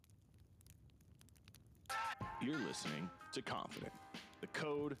You're listening to Confident, the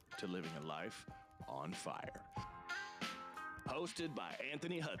code to living a life on fire. Hosted by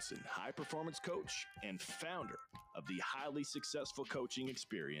Anthony Hudson, high performance coach and founder of the highly successful coaching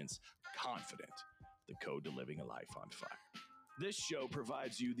experience, Confident, the code to living a life on fire. This show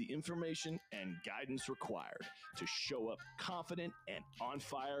provides you the information and guidance required to show up confident and on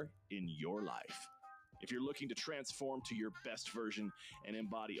fire in your life. If you're looking to transform to your best version and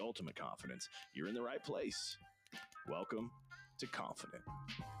embody ultimate confidence, you're in the right place. Welcome to Confident.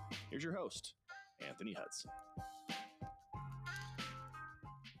 Here's your host, Anthony Hudson.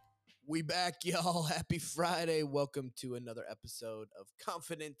 We back, y'all. Happy Friday. Welcome to another episode of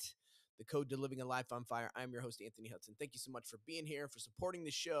Confident, the code to living a life on fire. I'm your host, Anthony Hudson. Thank you so much for being here, for supporting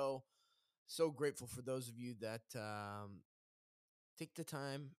the show. So grateful for those of you that take the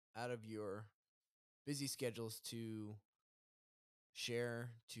time out of your busy schedules to share,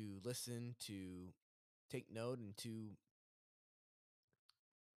 to listen, to take note, and to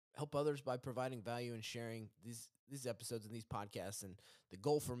help others by providing value and sharing these episodes and these podcasts. And the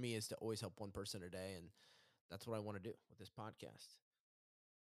goal for me is to always help one person a day, and that's what I want to do with this podcast.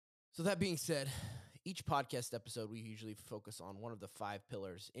 So that being said, each podcast episode, we usually focus on one of the 5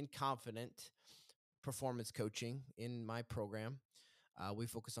 pillars in Confident performance coaching in my program. We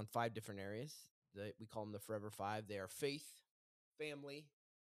focus on 5 different areas. We call them the Forever 5. They are faith, family,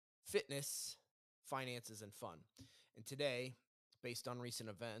 fitness, finances, and fun. And today, based on recent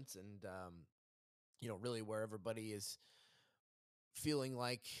events and, really where everybody is feeling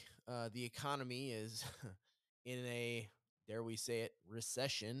like the economy is in a, dare we say it,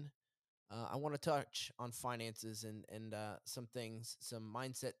 recession, I want to touch on finances and some things, some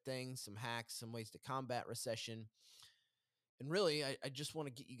mindset things, some hacks, some ways to combat recession. And really, I just want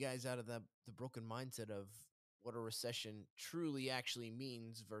to get you guys out of the broken mindset of what a recession truly actually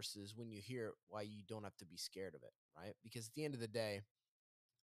means versus when you hear it, why you don't have to be scared of it, right? Because at the end of the day,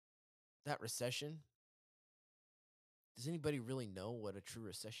 that recession, does anybody really know what a true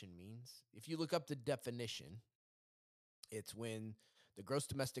recession means? If you look up the definition, it's when the gross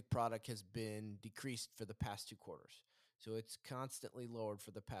domestic product has been decreased for the past 2 quarters. So it's constantly lowered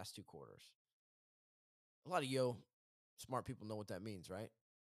for the past 2 quarters. A lot of smart people know what that means, right?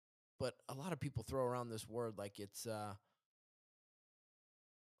 But a lot of people throw around this word like it's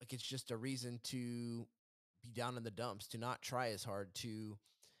just a reason to be down in the dumps, to not try as hard,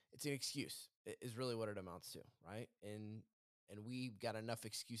 it's an excuse, is really what it amounts to, right? And we've got enough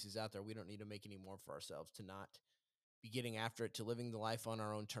excuses out there. We don't need to make any more for ourselves, to not be getting after it, to living the life on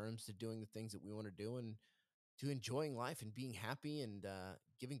our own terms, to doing the things that we want to do, and to enjoying life and being happy and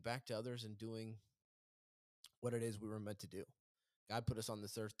giving back to others and doing what it is we were meant to do. God put us on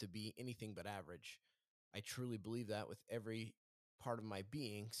this earth to be anything but average. I truly believe that with every part of my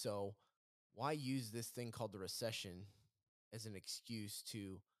being. So why use this thing called the recession as an excuse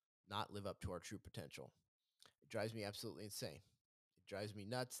to not live up to our true potential? It drives me absolutely insane. It drives me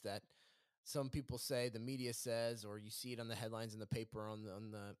nuts that some people say, the media says, or you see it on the headlines in the paper, on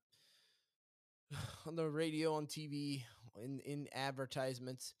the on the radio, on TV, in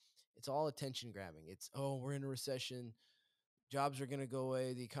advertisements. It's all attention grabbing. It's, oh, we're in a recession, jobs are going to go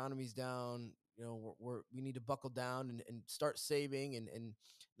away, the economy's down, we need to buckle down and start saving and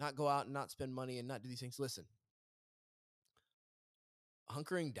not go out and not spend money and not do these things. Listen,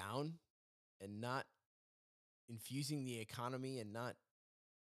 hunkering down and not infusing the economy and not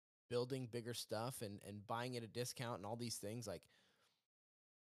building bigger stuff and buying at a discount and all these things, like,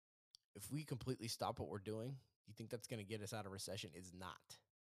 if we completely stop what we're doing, you think that's going to get us out of recession? It's not.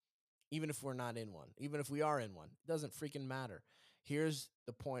 Even if we're not in one, even if we are in one, it doesn't freaking matter. Here's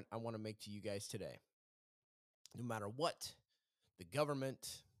the point I want to make to you guys today. No matter what the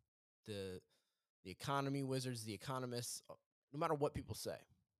government, the economy wizards, the economists, no matter what people say,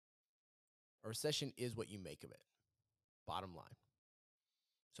 a recession is what you make of it. Bottom line.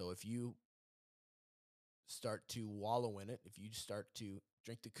 So if you start to wallow in it, if you start to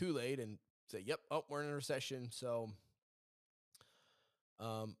drink the Kool-Aid and say, yep, oh, we're in a recession, so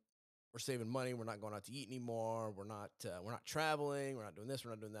we're saving money, we're not going out to eat anymore, we're not traveling, we're not doing this,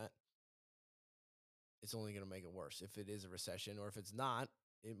 we're not doing that, it's only going to make it worse if it is a recession. Or if it's not,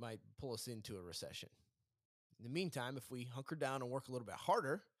 it might pull us into a recession. In the meantime, if we hunker down and work a little bit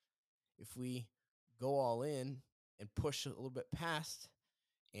harder, if we go all in and push a little bit past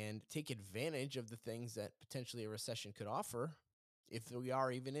and take advantage of the things that potentially a recession could offer, if we are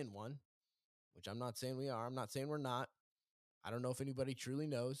even in one, which I'm not saying we are, I'm not saying we're not. I don't know if anybody truly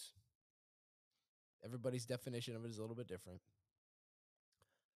knows. Everybody's definition of it is a little bit different.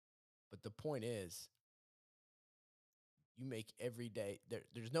 But the point is, you make every day,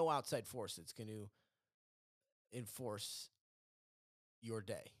 there's no outside force that's going to enforce your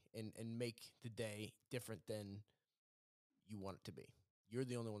day and make the day different than you want it to be. You're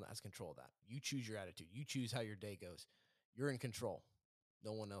the only one that has control of that. You choose your attitude. You choose how your day goes. You're in control.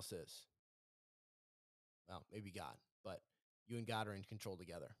 No one else is. Well, maybe God, but you and God are in control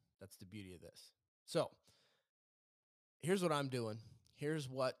together. That's the beauty of this. So here's what I'm doing. Here's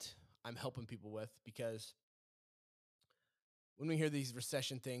what I'm helping people with, because when we hear these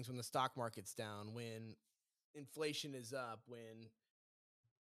recession things, when the stock market's down, when inflation is up, when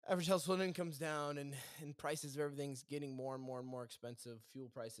average household income's down, and prices of everything's getting more and more and more expensive, fuel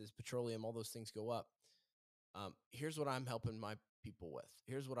prices, petroleum, all those things go up. Here's what I'm helping my people with.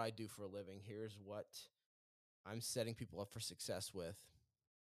 Here's what I do for a living. Here's what I'm setting people up for success with.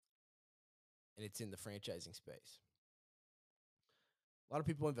 And it's in the franchising space. A lot of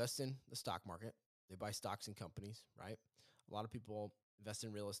people invest in the stock market. They buy stocks in companies, right? A lot of people invest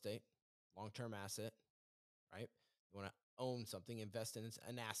in real estate, long-term asset, right? You want to own something, invest in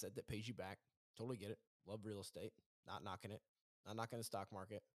an asset that pays you back. Totally get it. Love real estate. Not knocking it. Not knocking the stock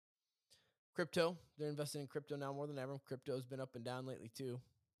market. Crypto. They're investing in crypto now more than ever. Crypto has been up and down lately too.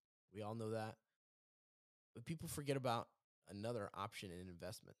 We all know that. But people forget about another option in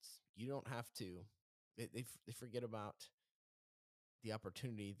investments. You don't have to. They forget about the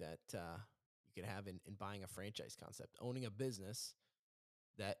opportunity that you could have in buying a franchise concept, owning a business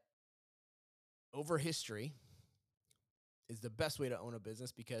that over history is the best way to own a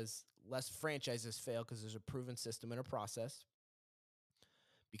business, because less franchises fail because there's a proven system and a process.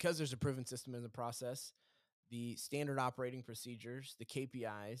 Because there's a proven system in the process, the standard operating procedures, the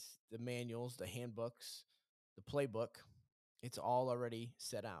KPIs, the manuals, the handbooks, the playbook, it's all already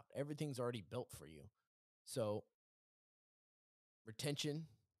set out. Everything's already built for you. So retention,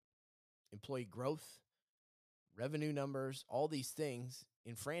 employee growth, revenue numbers, all these things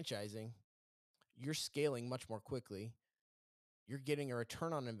in franchising, you're scaling much more quickly. You're getting a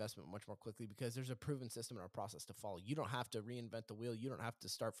return on investment much more quickly because there's a proven system and a process to follow. You don't have to reinvent the wheel. You don't have to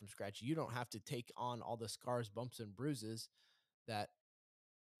start from scratch. You don't have to take on all the scars, bumps, and bruises that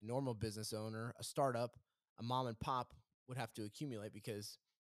a normal business owner, a startup, a mom and pop would have to accumulate, because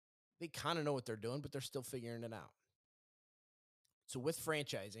they kind of know what they're doing, but they're still figuring it out. So with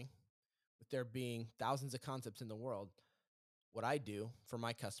franchising, with there being thousands of concepts in the world, what I do for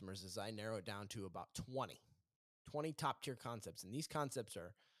my customers is I narrow it down to about 20 top tier concepts. And these concepts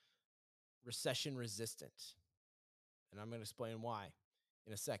are recession resistant. And I'm going to explain why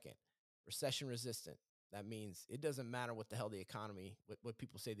in a second. Recession resistant. That means it doesn't matter what the hell the economy, what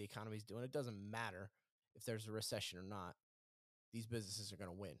people say the economy is doing. It doesn't matter if there's a recession or not. These businesses are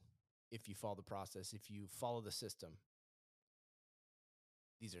going to win if you follow the process, if you follow the system.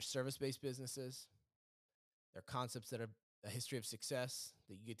 These are service-based businesses. They're concepts that have a history of success,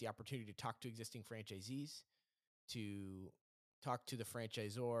 that you get the opportunity to talk to existing franchisees, to talk to the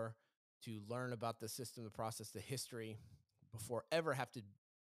franchisor, to learn about the system, the process, the history before ever have to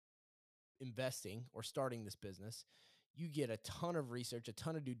investing or starting this business. You get a ton of research, a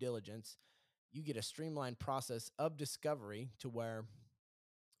ton of due diligence. You get a streamlined process of discovery to where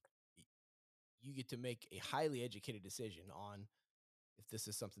you get to make a highly educated decision on if this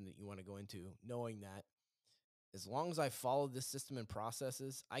is something that you want to go into, knowing that as long as I follow this system and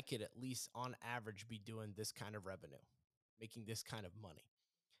processes, I could at least on average be doing this kind of revenue, making this kind of money.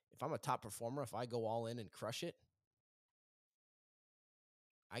 If I'm a top performer, if I go all in and crush it,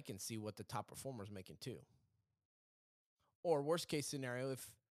 I can see what the top performer is making too. Or worst case scenario, if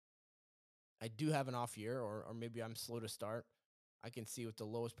I do have an off year, or maybe I'm slow to start, I can see what the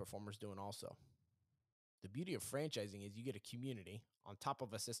lowest performer is doing also. The beauty of franchising is you get a community on top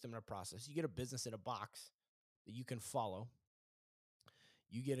of a system and a process. You get a business in a box that you can follow.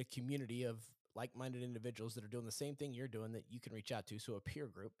 You get a community of like-minded individuals that are doing the same thing you're doing that you can reach out to, so a peer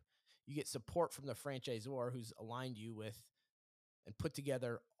group. You get support from the franchisor who's aligned you with and put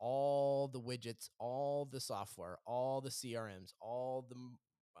together all the widgets, all the software, all the CRMs, all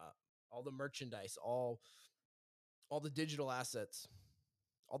the merchandise, all the digital assets,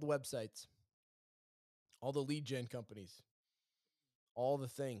 all the websites, all the lead gen companies, all the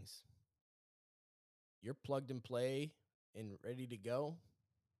things. You're plugged and play and ready to go.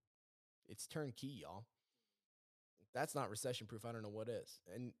 It's turnkey, y'all. If that's not recession proof, I don't know what is.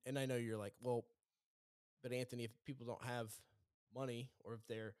 And I know you're like, well, but Anthony, if people don't have money, or if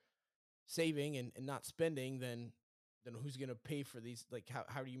they're saving and not spending, then who's going to pay for these? Like,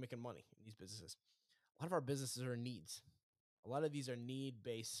 how are you making money in these businesses? A lot of our businesses are needs. A lot of these are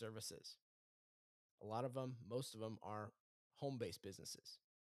need-based services. A lot of them, most of them are home-based businesses.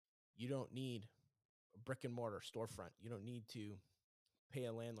 You don't need a brick and mortar storefront. You don't need to pay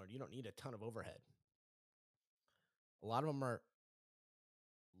a landlord. You don't need a ton of overhead. A lot of them are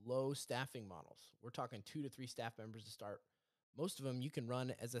low staffing models. We're talking 2 to 3 staff members to start. Most of them you can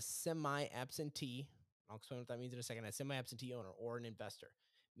run as a semi-absentee. I'll explain what that means in a second. A semi-absentee owner or an investor,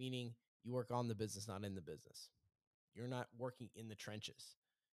 meaning you work on the business, not in the business. You're not working in the trenches.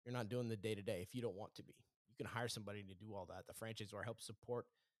 You're not doing the day-to-day if you don't want to be. You can hire somebody to do all that. The franchisor helps support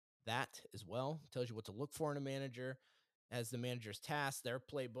that as well. Tells you what to look for in a manager, as the manager's tasks, their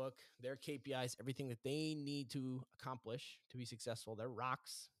playbook, their KPIs, everything that they need to accomplish to be successful. They're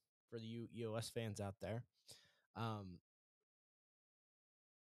rocks for the EOS fans out there. And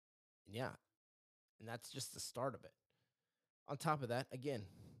yeah, and that's just the start of it. On top of that, again,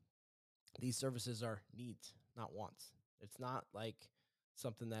 these services are needs, not wants. It's not like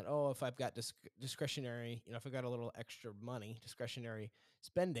something that, oh, if I've got discretionary, if I've got a little extra money, discretionary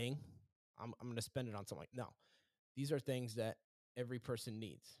spending, I'm going to spend it on something. No, these are things that every person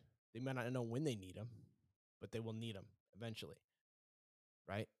needs. They might not know when they need them, but they will need them eventually,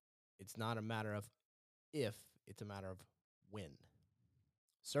 right? It's not a matter of if, it's a matter of when.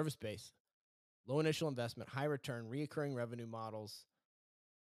 Service based, low initial investment, high return, reoccurring revenue models.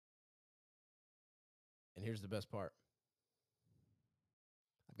 And here's the best part.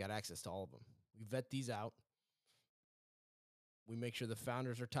 I've got access to all of them. We vet these out. We make sure the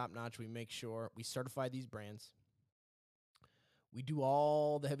founders are top notch. We make sure we certify these brands. We do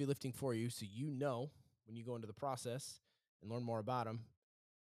all the heavy lifting for you, so you know when you go into the process and learn more about them,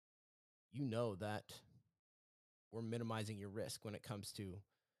 you know that we're minimizing your risk when it comes to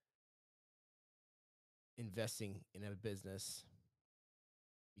investing in a business,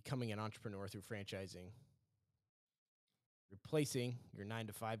 becoming an entrepreneur through franchising, replacing your 9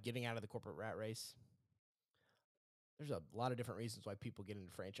 to 5, getting out of the corporate rat race. There's a lot of different reasons why people get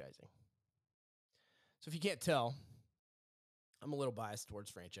into franchising. So if you can't tell, I'm a little biased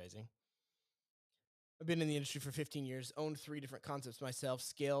towards franchising. I've been in the industry for 15 years, owned 3 different concepts myself,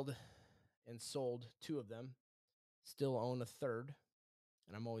 scaled and sold 2 of them, still own a third,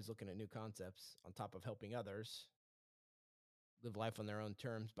 and I'm always looking at new concepts on top of helping others live life on their own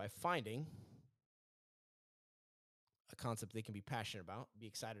terms by finding a concept they can be passionate about, be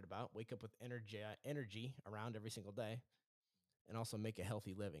excited about, wake up with energy around every single day, and also make a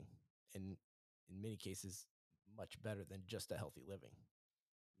healthy living. And in many cases, much better than just a healthy living,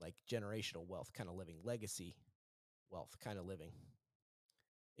 like generational wealth kind of living, legacy wealth kind of living.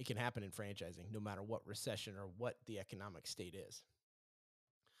 It can happen in franchising, no matter what recession or what the economic state is.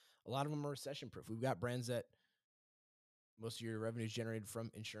 A lot of them are recession proof. We've got brands that most of your revenue is generated from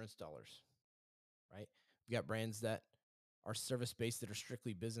insurance dollars, right? We've got brands that are service-based that are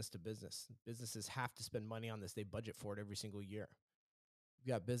strictly business to business. Businesses have to spend money on this. They budget for it every single year.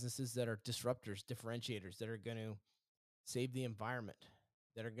 We've got businesses that are disruptors, differentiators, that are going to save the environment,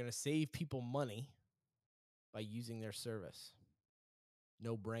 that are going to save people money by using their service.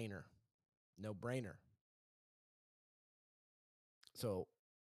 No brainer. No brainer. So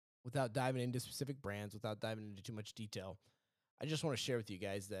without diving into specific brands, without diving into too much detail, I just want to share with you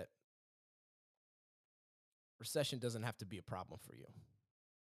guys that recession doesn't have to be a problem for you.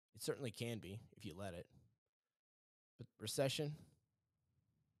 It certainly can be if you let it. But recession,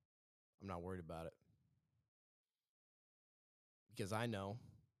 I'm not worried about it. Because I know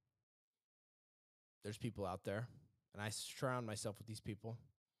there's people out there, and I surround myself with these people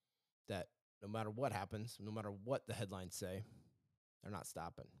that no matter what happens, no matter what the headlines say, they're not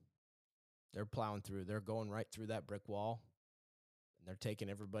stopping. They're plowing through. They're going right through that brick wall, and they're taking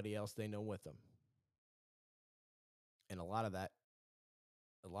everybody else they know with them. And a lot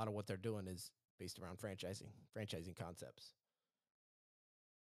of what they're doing is based around franchising concepts.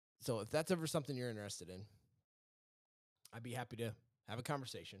 So if that's ever something you're interested in, I'd be happy to have a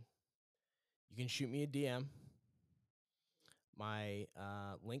conversation. You can shoot me a DM. My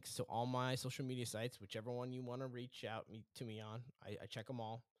links to all my social media sites, whichever one you want to reach out to me on, I check them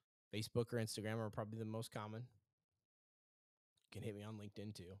all. Facebook or Instagram are probably the most common. You can hit me on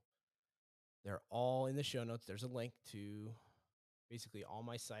LinkedIn too. They're all in the show notes. There's a link to basically all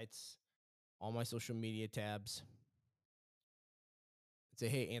my sites, all my social media tabs. Say,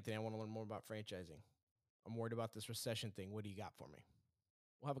 hey, Anthony, I want to learn more about franchising. I'm worried about this recession thing. What do you got for me?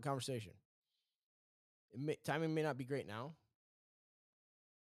 We'll have a conversation. Timing may not be great now,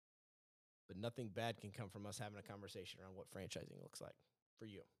 but nothing bad can come from us having a conversation around what franchising looks like for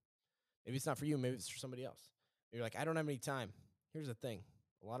you. Maybe it's not for you. Maybe it's for somebody else. You're like, I don't have any time. Here's the thing.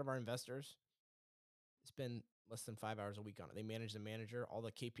 A lot of our investors spend less than 5 hours a week on it. They manage the manager. All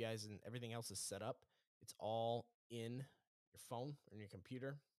the KPIs and everything else is set up. It's all in your phone or in your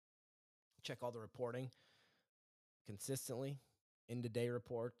computer. Check all the reporting consistently, end-to-day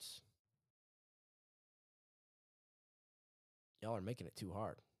reports. Y'all are making it too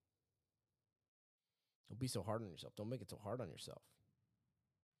hard. Don't be so hard on yourself. Don't make it so hard on yourself.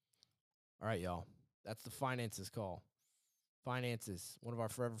 All right, y'all. That's the finances call. Finances, one of our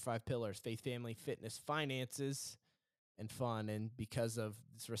Forever 5 pillars: faith, family, fitness, finances, and fun. And because of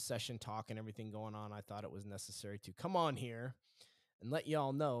this recession talk and everything going on, I thought it was necessary to come on here and let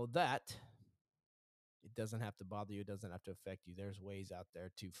y'all know that it doesn't have to bother you. It doesn't have to affect you. There's ways out there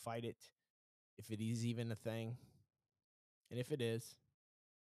to fight it, if it is even a thing. And if it is,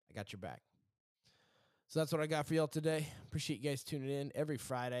 I got your back. So that's what I got for y'all today. Appreciate you guys tuning in every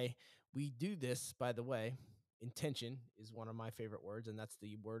Friday. We do this, by the way. Intention is one of my favorite words, and that's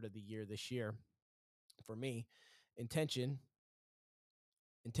the word of the year this year for me. Intention.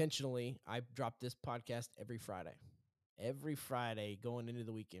 Intentionally, I drop this podcast every Friday going into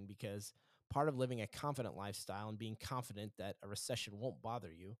the weekend, because part of living a confident lifestyle and being confident that a recession won't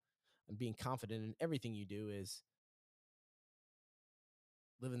bother you and being confident in everything you do is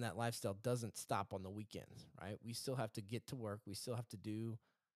living that lifestyle doesn't stop on the weekends, right? We still have to get to work. We still have to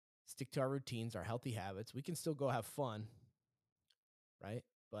stick to our routines, our healthy habits. We can still go have fun, right?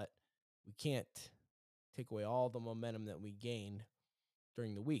 But we can't take away all the momentum that we gained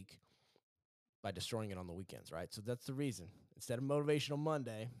during the week by destroying it on the weekends, right? So that's the reason. Instead of Motivational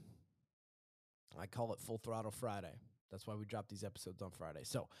Monday, I call it Full Throttle Friday. That's why we drop these episodes on Friday.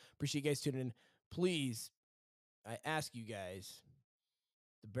 So appreciate you guys tuning in. Please, I ask you guys,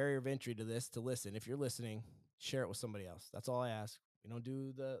 the barrier of entry to this, to listen. If you're listening, share it with somebody else. That's all I ask. We don't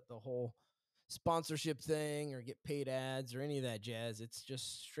do the whole sponsorship thing or get paid ads or any of that jazz. It's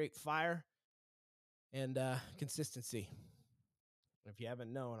just straight fire and consistency. If you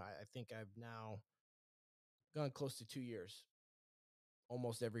haven't known, I think I've now gone close to 2 years,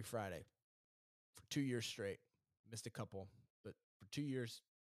 almost every Friday for 2 years straight. Missed a couple, but for 2 years,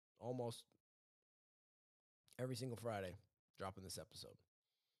 almost every single Friday, dropping this episode.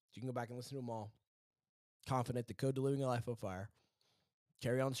 So you can go back and listen to them all. Confident, the code to living a life on fire.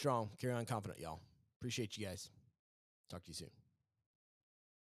 Carry on strong, carry on confident, y'all. Appreciate you guys. Talk to you soon.